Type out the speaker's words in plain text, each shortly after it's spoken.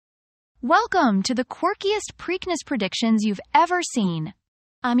Welcome to the quirkiest Preakness predictions you've ever seen.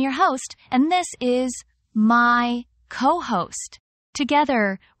 I'm your host, and this is my co-host.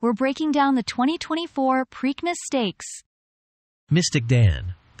 Together, we're breaking down the 2024 Preakness Stakes. Mystik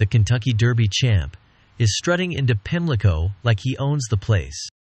Dan, the Kentucky Derby champ, is strutting into Pimlico like he owns the place.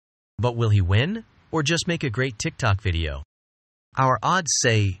 But will he win, or just make a great TikTok video? Our odds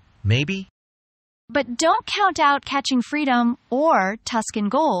say maybe. But don't count out Catching Freedom or Tuscan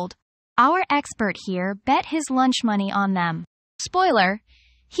Gold. Our expert here bet his lunch money on them. Spoiler,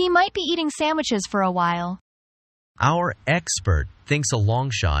 he might be eating sandwiches for a while. Our expert thinks a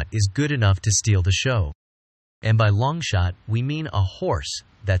long shot is good enough to steal the show. And by long shot, we mean a horse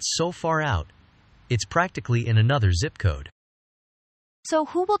that's so far out, it's practically in another zip code. So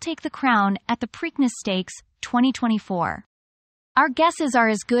who will take the crown at the Preakness Stakes 2024? Our guesses are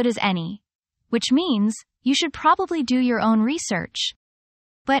as good as any, which means you should probably do your own research.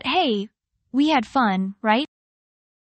 But hey, we had fun, right?